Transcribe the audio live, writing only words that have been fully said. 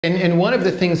And one of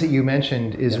the things that you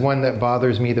mentioned is one that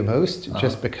bothers me the most,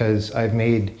 just because I've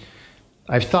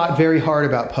thought very hard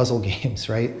about puzzle games,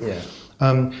 right?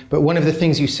 Yeah. But one of the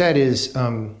things you said is,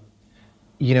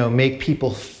 make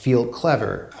people feel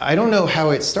clever. I don't know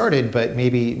how it started, but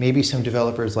maybe some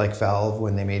developers like Valve,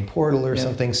 when they made Portal or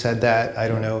something, said that. I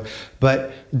don't know.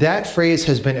 But that phrase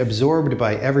has been absorbed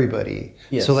by everybody.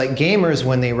 Yes. So like gamers,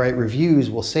 when they write reviews,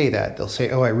 will say that. They'll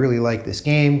say, oh, I really like this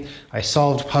game. I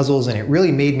solved puzzles and it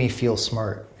really made me feel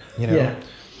smart. Yeah.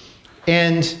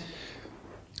 And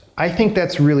I think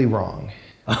that's really wrong.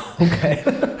 Okay.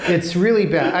 It's really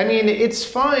bad. I mean, it's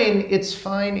fine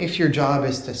if your job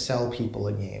is to sell people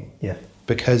a game. Yeah.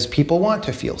 Because people want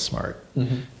to feel smart.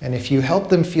 Mm-hmm. And if you help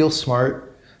them feel smart,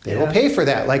 they will pay for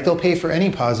that, like they'll pay for any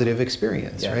positive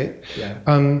experience, right?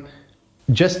 Yeah.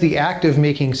 Just the act of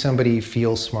making somebody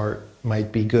feel smart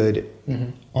might be good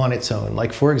on its own.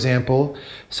 Like, for example,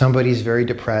 somebody's very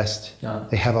depressed,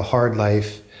 they have a hard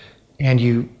life, and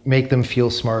you make them feel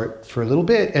smart for a little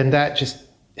bit, and that just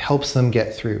helps them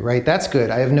get through, right? That's good.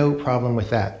 I have no problem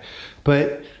with that.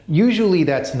 But usually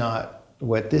that's not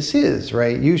what this is,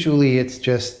 right? Usually it's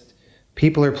just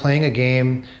people are playing a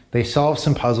game, they solve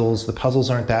some puzzles, the puzzles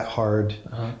aren't that hard,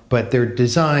 but they're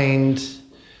designed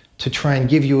to try and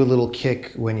give you a little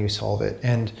kick when you solve it.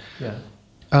 And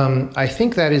I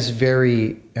think that is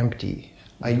very empty.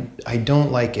 I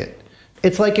don't like it.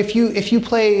 It's like if you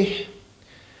play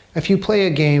a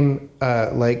game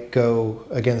like Go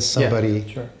against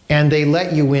somebody and they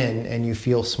let you win and you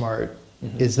feel smart,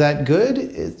 is that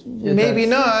good? Maybe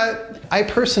not. I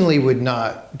personally would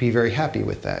not be very happy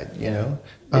with that, you know?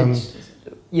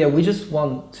 We just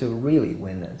want to really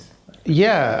win it.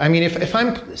 Yeah, I mean, if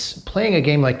I'm playing a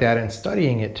game like that and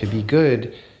studying it to be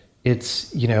good,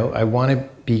 it's, I want to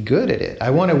be good at it.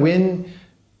 I want to win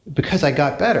because I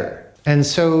got better. And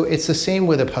so it's the same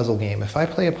with a puzzle game. If I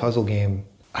play a puzzle game,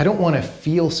 I don't want to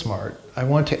feel smart. I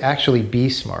want to actually be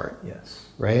smart. Yes.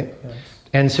 Right? Yes.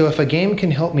 And so if a game can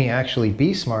help me actually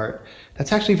be smart,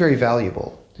 that's actually very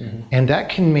valuable. And that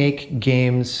can make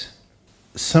games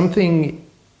something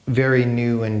very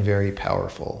new and very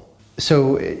powerful.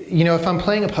 So, if I'm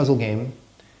playing a puzzle game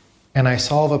and I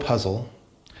solve a puzzle,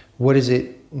 what does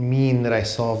it mean that I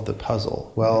solved the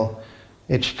puzzle? Well,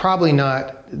 it's probably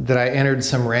not that I entered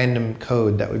some random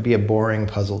code. That would be a boring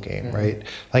puzzle game, right?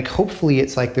 Like, hopefully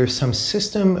it's like there's some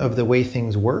system of the way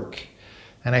things work,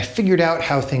 and I figured out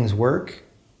how things work,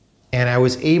 and I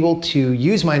was able to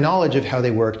use my knowledge of how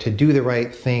they work to do the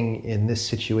right thing in this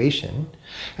situation.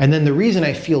 And then the reason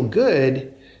I feel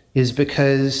good is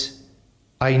because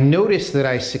I noticed that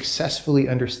I successfully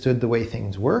understood the way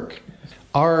things work.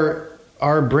 Our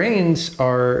brains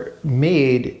are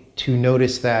made to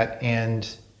notice that and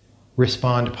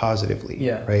respond positively,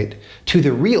 right? To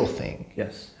the real thing.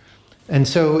 Yes. And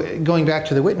so going back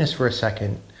to The Witness for a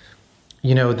second,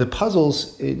 the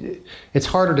puzzles, it's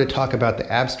harder to talk about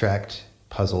the abstract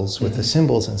puzzles with the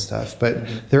symbols and stuff, but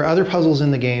there are other puzzles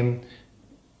in the game.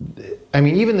 I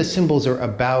mean, even the symbols are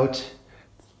about,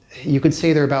 you could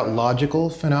say they're about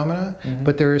logical phenomena,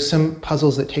 but there are some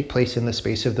puzzles that take place in the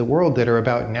space of the world that are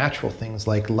about natural things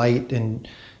like light and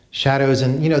shadows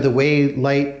and, the way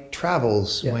light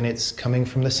travels when it's coming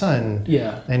from the sun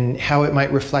and how it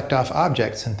might reflect off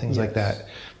objects and things like that.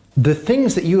 The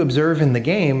things that you observe in the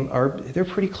game they're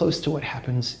pretty close to what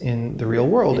happens in the real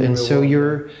world. And so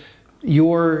you're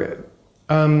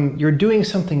doing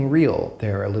something real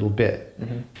there a little bit.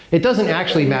 It doesn't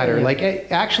actually matter. Like,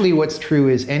 actually what's true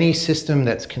is any system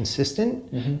that's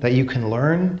consistent, that you can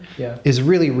learn, is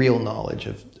really real knowledge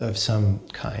of some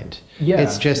kind.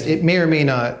 It's just, it may or may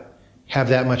not have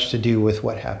that much to do with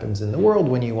what happens in the world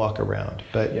when you walk around.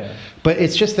 But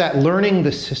it's just that learning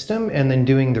the system and then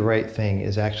doing the right thing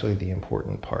is actually the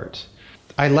important part.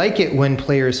 I like it when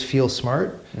players feel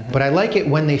smart, but I like it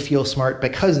when they feel smart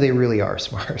because they really are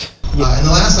smart. And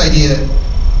the last idea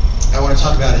I want to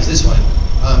talk about is this one.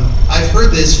 I've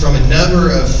heard this from a number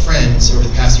of friends over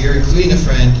the past year, including a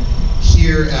friend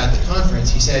here at the conference.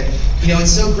 He said,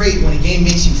 it's so great when a game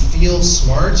makes you feel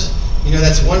smart.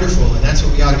 That's wonderful, and that's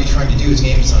what we ought to be trying to do as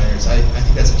game designers. I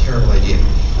think that's a terrible idea.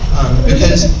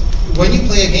 Because when you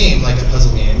play a game like a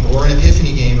puzzle game or an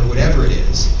epiphany game or whatever it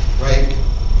is, right,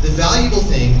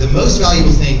 the most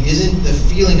valuable thing isn't the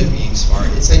feeling of being smart.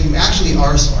 It's that you actually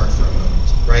are smart for a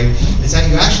moment, right? It's that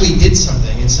you actually did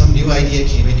something and some new idea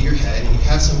came into your head and you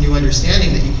have some new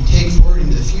understanding that you can take forward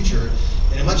into the future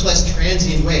in a much less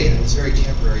transient way than this very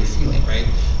temporary feeling, right?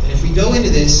 And if we go into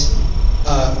this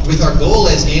with our goal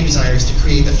as game designers to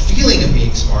create the feeling of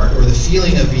being smart or the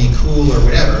feeling of being cool or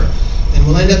whatever, then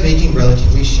we'll end up making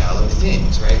relatively shallow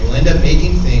things, right? We'll end up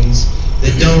making things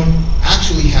that don't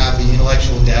actually have the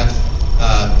intellectual depth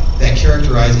that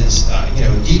characterizes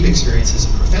deep experiences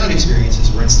and profound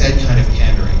experiences. We're instead kind of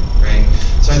pandering, right?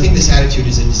 So I think this attitude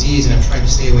is a disease, and I'm trying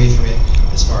to stay away from it.